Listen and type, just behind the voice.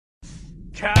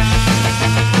It's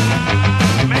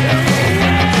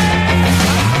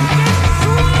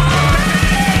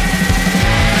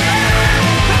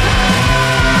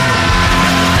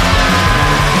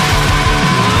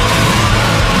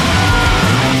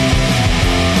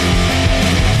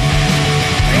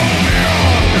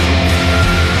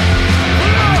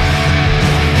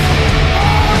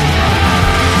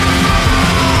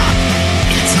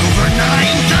over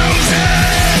 9,000!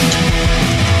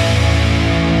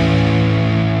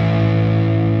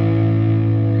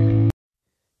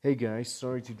 Hey guys,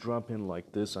 sorry to drop in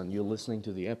like this and you're listening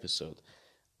to the episode.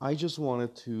 I just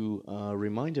wanted to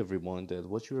remind everyone that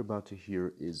what you're about to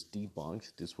hear is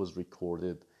debunked. This was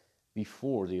recorded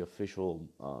before the official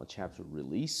chapter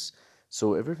release.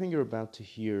 So everything you're about to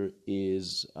hear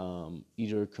is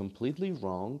either completely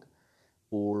wrong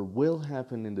or will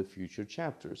happen in the future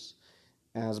chapters.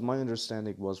 As my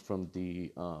understanding was from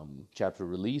the chapter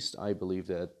released, I believe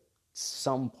that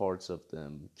some parts of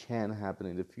them can happen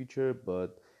in the future,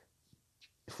 but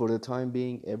for the time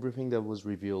being, everything that was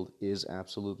revealed is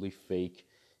absolutely fake.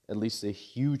 At least a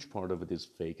huge part of it is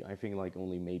fake. I think like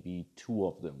only maybe 2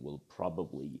 of them will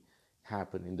probably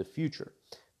happen in the future.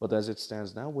 But as it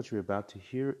stands now, what you're about to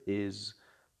hear is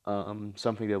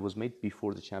something that was made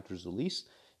before the chapter's release.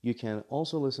 You can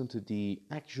also listen to the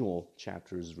actual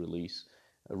chapter's release,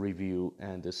 review,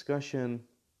 and discussion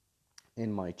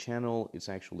in my channel. It's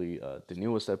actually the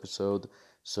newest episode,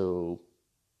 so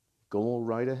go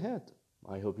right ahead.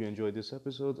 I hope you enjoyed this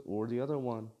episode or the other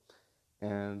one,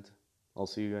 and I'll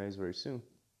see you guys very soon.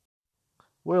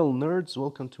 Well, nerds,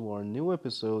 welcome to our new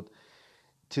episode.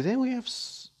 Today we have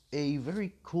a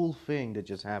very cool thing that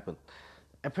just happened.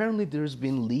 Apparently there's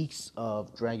been leaks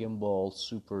of Dragon Ball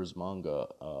Super's manga,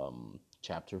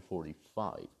 chapter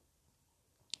 45.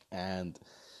 And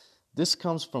this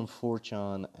comes from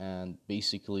 4chan, and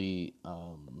basically,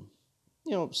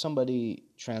 somebody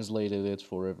translated it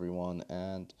for everyone,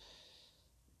 and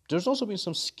there's also been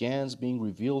some scans being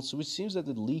revealed, so it seems that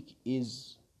the leak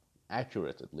is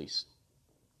accurate, at least.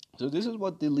 So this is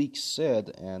what the leak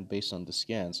said, and based on the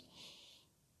scans.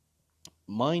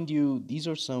 Mind you, these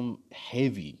are some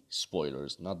heavy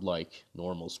spoilers, not like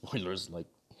normal spoilers, like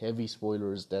heavy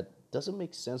spoilers that doesn't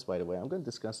make sense, by the way. I'm going to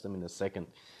discuss them in a second.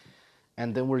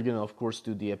 And then we're going to, of course,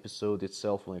 do the episode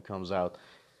itself when it comes out.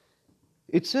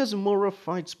 It says Moro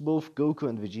fights both Goku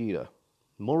and Vegeta.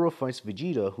 Moro fights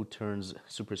Vegeta, who turns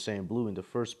Super Saiyan Blue in the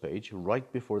first page,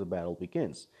 right before the battle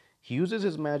begins. He uses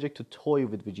his magic to toy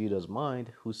with Vegeta's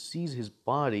mind, who sees his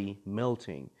body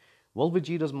melting. While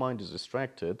Vegeta's mind is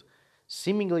distracted,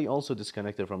 seemingly also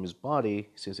disconnected from his body,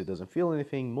 since he doesn't feel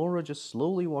anything, Moro just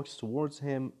slowly walks towards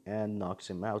him and knocks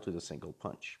him out with a single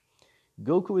punch.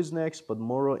 Goku is next, but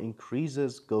Moro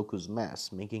increases Goku's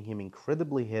mass, making him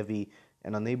incredibly heavy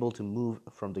and unable to move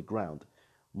from the ground.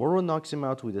 Moro knocks him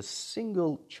out with a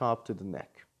single chop to the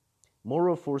neck.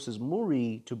 Moro forces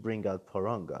Muri to bring out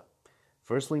Porunga.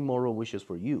 Firstly, Moro wishes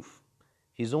for youth.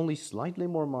 He's only slightly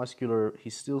more muscular, he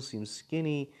still seems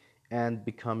skinny, and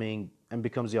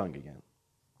becomes young again.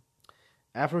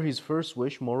 After his first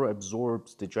wish, Moro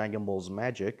absorbs the Dragon Ball's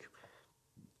magic,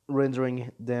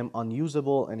 rendering them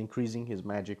unusable and increasing his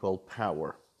magical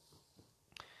power.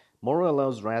 Moro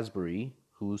allows Raspberry,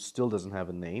 who still doesn't have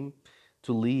a name,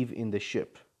 to leave in the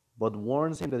ship, but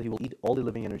warns him that he will eat all the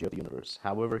living energy of the universe.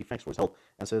 However, he thanks for his help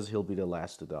and says he'll be the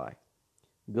last to die.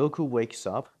 Goku wakes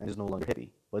up and is no longer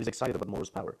heavy, but he's excited about Moro's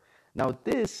power. Now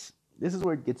this is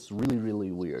where it gets really,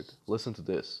 really weird. Listen to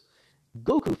this.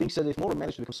 Goku thinks that if Moro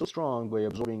managed to become so strong by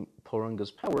absorbing Porunga's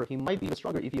power, he might be even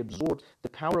stronger if he absorbed the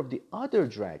power of the other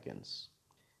dragons.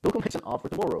 Goku makes an offer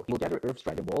to Moro. He will gather Earth's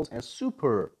Dragon Balls and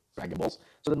Super Dragon Balls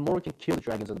so that Moro can kill the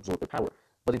dragons and absorb their power.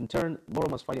 But in turn, Moro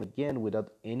must fight him again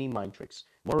without any mind tricks.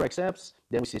 Moro accepts,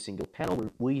 then we see a single panel where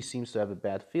Whis seems to have a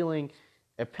bad feeling,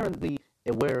 apparently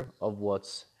aware of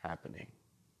what's happening.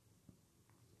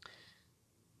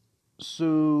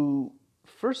 So,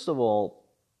 first of all,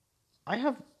 I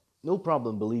have no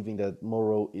problem believing that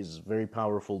Moro is very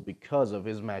powerful because of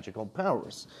his magical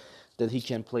powers, that he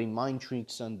can play mind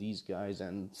tricks on these guys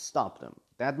and stop them.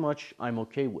 That much I'm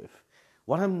okay with.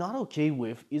 What I'm not okay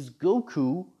with is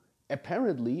Goku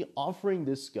apparently offering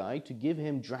this guy to give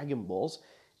him Dragon Balls,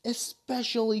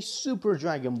 especially Super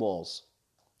Dragon Balls,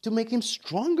 to make him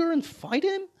stronger and fight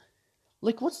him?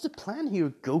 Like, what's the plan here,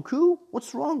 Goku?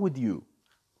 What's wrong with you?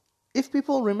 If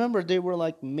people remember, there were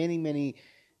like many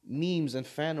memes and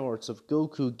fan arts of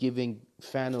Goku giving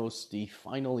Thanos the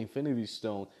final Infinity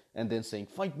Stone and then saying,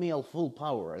 "Fight me at full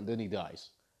power," and then he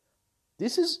dies.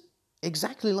 This is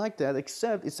exactly like that,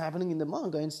 except it's happening in the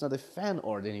manga and it's not a fan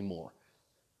art anymore.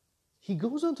 He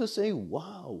goes on to say,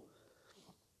 wow,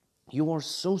 You are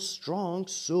so strong,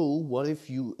 so what if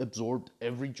you absorbed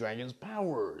every dragon's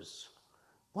powers?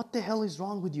 What the hell is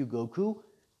wrong with you, Goku?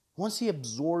 Once he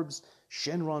absorbs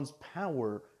Shenron's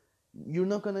power, you're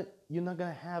not gonna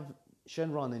have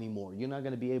Shenron anymore. You're not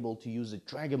gonna be able to use the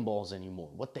Dragon Balls anymore.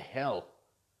 What the hell?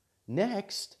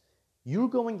 Next, you're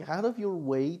going out of your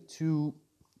way to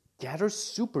gather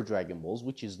Super Dragon Balls,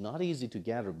 which is not easy to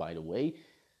gather, by the way.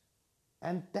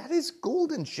 And that is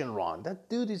Golden Shenron. That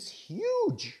dude is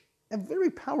huge and very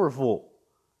powerful.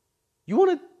 You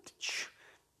want to...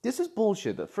 This is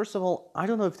bullshit. First of all, I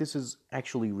don't know if this is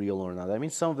actually real or not. I mean,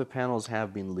 some of the panels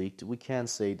have been leaked. We can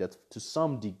say that to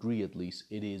some degree, at least,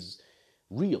 it is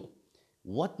real.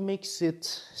 What makes it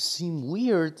seem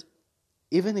weird,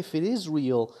 even if it is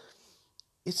real,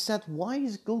 is that why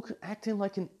is Goku acting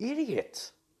like an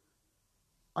idiot?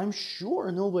 I'm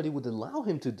sure nobody would allow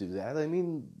him to do that. I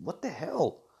mean, what the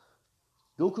hell?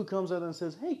 Goku comes out and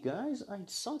says, hey guys, I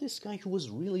saw this guy who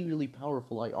was really, really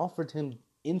powerful. I offered him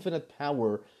infinite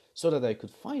power so that I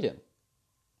could fight him.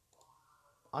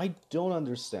 I don't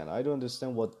understand. I don't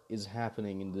understand what is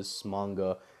happening in this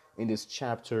manga, in this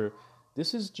chapter.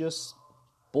 This is just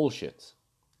bullshit.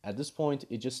 At this point,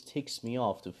 it just ticks me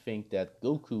off to think that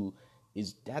Goku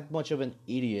is that much of an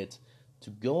idiot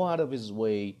to go out of his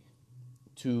way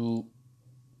to,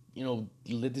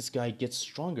 let this guy get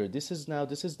stronger. This is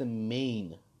the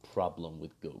main problem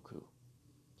with Goku.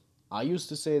 I used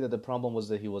to say that the problem was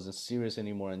that he wasn't serious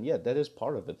anymore, and yeah, that is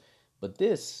part of it. But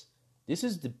this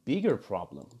is the bigger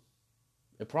problem.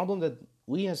 A problem that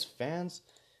we as fans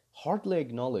hardly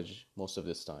acknowledge most of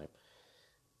this time.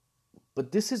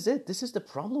 But this is it. This is the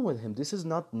problem with him. This is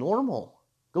not normal.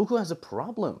 Goku has a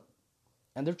problem.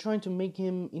 And they're trying to make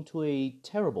him into a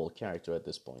terrible character at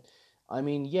this point. I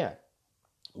mean, yeah,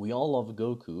 we all love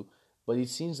Goku, but it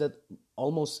seems that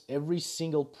almost every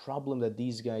single problem that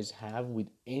these guys have with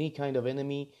any kind of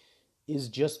enemy is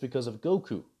just because of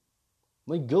Goku.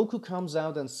 When Goku comes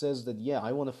out and says that, yeah,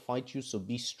 I want to fight you, so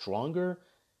be stronger,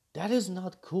 that is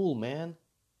not cool, man.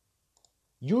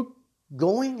 You're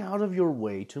going out of your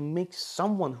way to make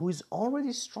someone who is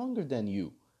already stronger than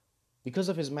you, because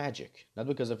of his magic, not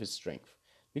because of his strength.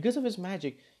 Because of his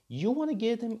magic, you want to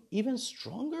get him even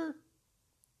stronger?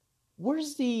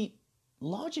 Where's the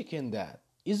logic in that?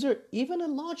 Is there even a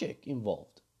logic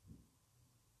involved?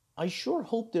 I sure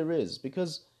hope there is,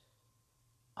 because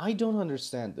I don't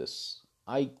understand this.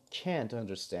 I can't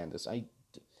understand this. I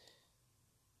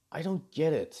don't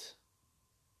get it.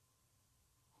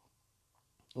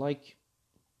 Like,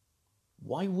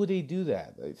 why would they do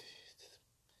that?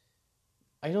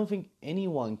 I don't think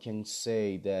anyone can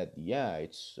say that, yeah,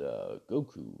 it's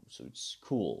Goku, so it's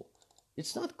cool.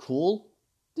 It's not cool.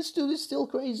 This dude is still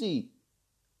crazy.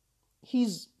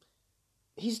 He's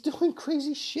doing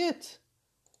crazy shit.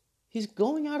 He's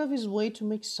going out of his way to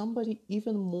make somebody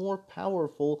even more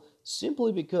powerful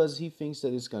simply because he thinks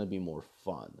that it's going to be more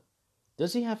fun.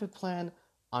 Does he have a plan?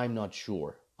 I'm not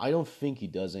sure. I don't think he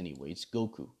does anyway. It's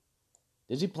Goku.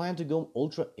 Does he plan to go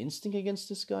Ultra Instinct against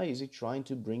this guy? Is he trying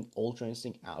to bring Ultra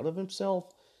Instinct out of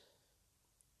himself?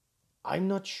 I'm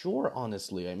not sure,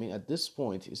 honestly. I mean, at this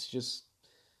point, it's just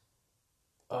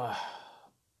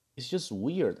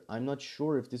weird. I'm not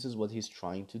sure if this is what he's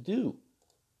trying to do.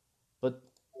 But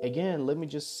again, let me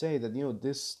just say that,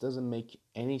 this doesn't make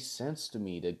any sense to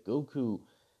me, that Goku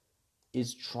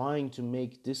is trying to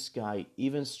make this guy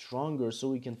even stronger so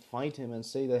we can fight him and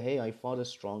say that, hey, I fought a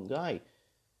strong guy.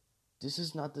 This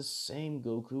is not the same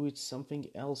Goku, it's something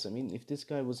else. I mean, if this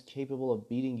guy was capable of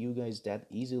beating you guys that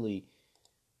easily,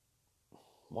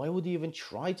 why would he even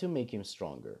try to make him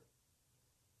stronger?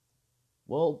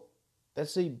 Well,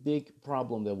 that's a big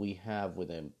problem that we have with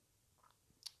him.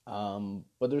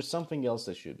 But there's something else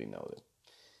that should be noted.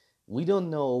 We don't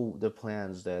know the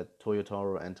plans that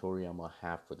Toyotaro and Toriyama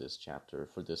have for this chapter,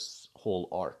 for this whole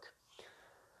arc.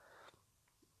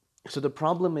 So the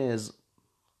problem is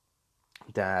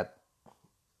that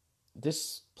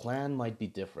this plan might be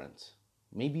different.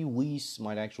 Maybe Whis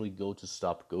might actually go to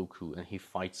stop Goku and he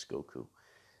fights Goku.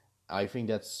 I think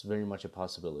that's very much a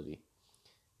possibility.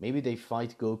 Maybe they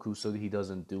fight Goku so that he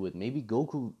doesn't do it. Maybe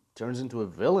Goku turns into a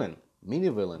villain,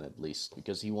 mini-villain at least,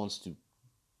 because he wants to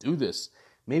do this.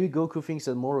 Maybe Goku thinks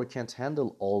that Moro can't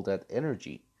handle all that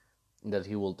energy and that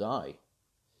he will die.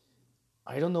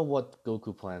 I don't know what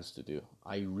Goku plans to do.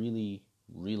 I really,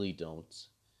 really don't.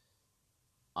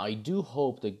 I do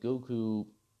hope that Goku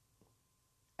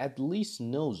at least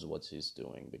knows what he's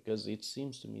doing, because it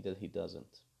seems to me that he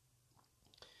doesn't.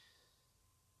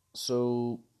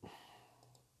 So,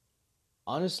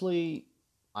 honestly,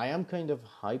 I am kind of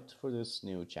hyped for this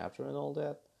new chapter and all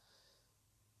that,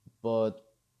 but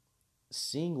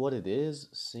seeing what it is,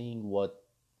 seeing what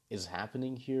is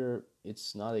happening here,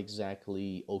 it's not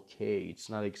exactly okay. It's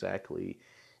not exactly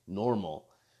normal.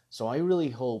 So I really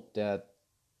hope that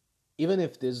even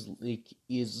if this leak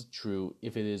is true,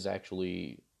 if it is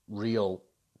actually real,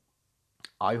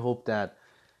 I hope that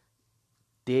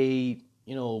they,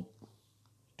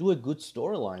 do a good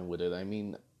storyline with it. I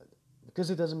mean,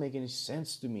 because it doesn't make any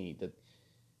sense to me that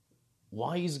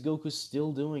why is Goku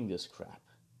still doing this crap?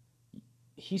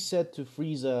 He said to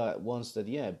Frieza once that,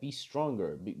 yeah, be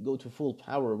stronger, go to full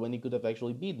power when he could have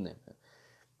actually beaten him.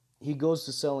 He goes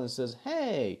to Cell and says,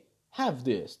 hey, have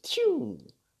this. Phew!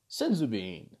 Senzu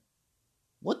Bean.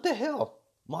 What the hell?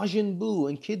 Majin Buu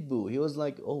and Kid Buu. He was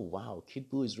like, oh wow,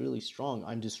 Kid Buu is really strong.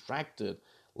 I'm distracted.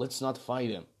 Let's not fight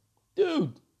him.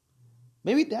 Dude!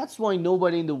 Maybe that's why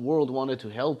nobody in the world wanted to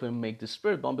help him make the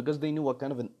Spirit Bomb, because they knew what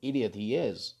kind of an idiot he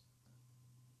is.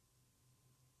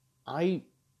 I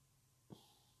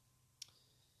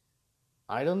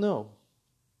don't know.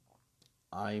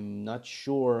 I'm not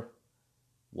sure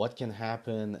what can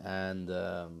happen, and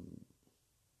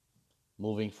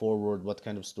moving forward, what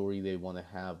kind of story they want to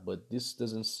have, but this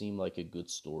doesn't seem like a good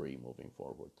story moving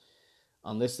forward.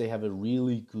 Unless they have a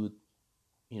really good,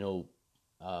 you know,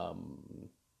 um,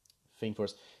 thing for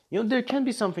us. There can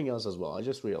be something else as well. I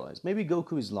just realized. Maybe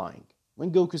Goku is lying.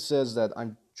 When Goku says that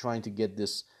I'm trying to get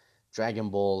this Dragon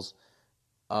Balls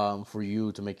for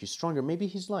you to make you stronger, maybe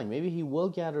he's lying. Maybe he will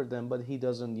gather them, but he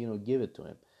doesn't, give it to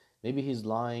him. Maybe he's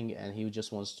lying and he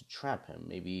just wants to trap him.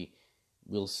 Maybe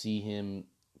we'll see him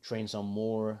train some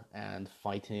more and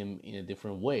fight him in a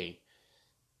different way.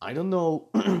 I don't know,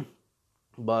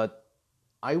 but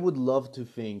I would love to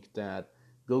think that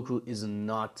Goku is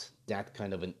not that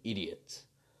kind of an idiot.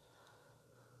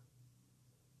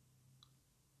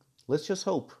 Let's just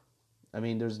hope. I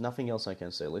mean, there's nothing else I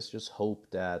can say. Let's just hope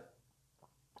that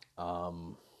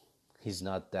um, he's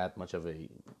not that much of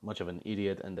an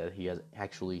idiot, and that he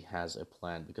actually has a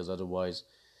plan. Because otherwise,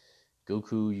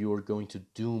 Goku, you're going to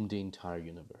doom the entire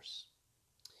universe.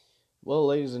 Well,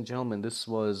 ladies and gentlemen, this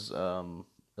was a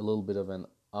little bit of an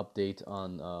update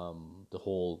on the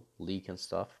whole leak and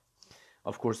stuff.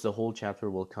 Of course, the whole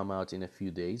chapter will come out in a few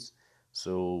days,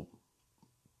 so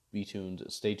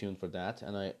stay tuned for that.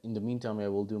 And in the meantime, I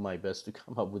will do my best to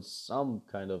come up with some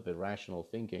kind of irrational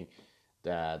thinking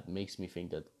that makes me think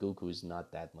that Goku is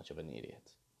not that much of an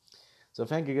idiot. So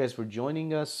thank you guys for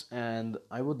joining us, and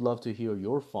I would love to hear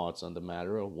your thoughts on the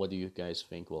matter. What do you guys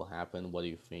think will happen? What do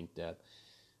you think that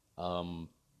Goku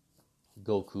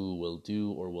will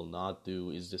do or will not do?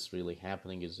 Is this really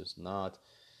happening? Is this not?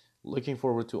 Looking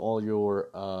forward to all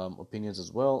your opinions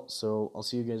as well. So I'll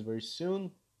see you guys very soon.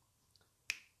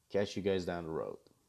 Catch you guys down the road.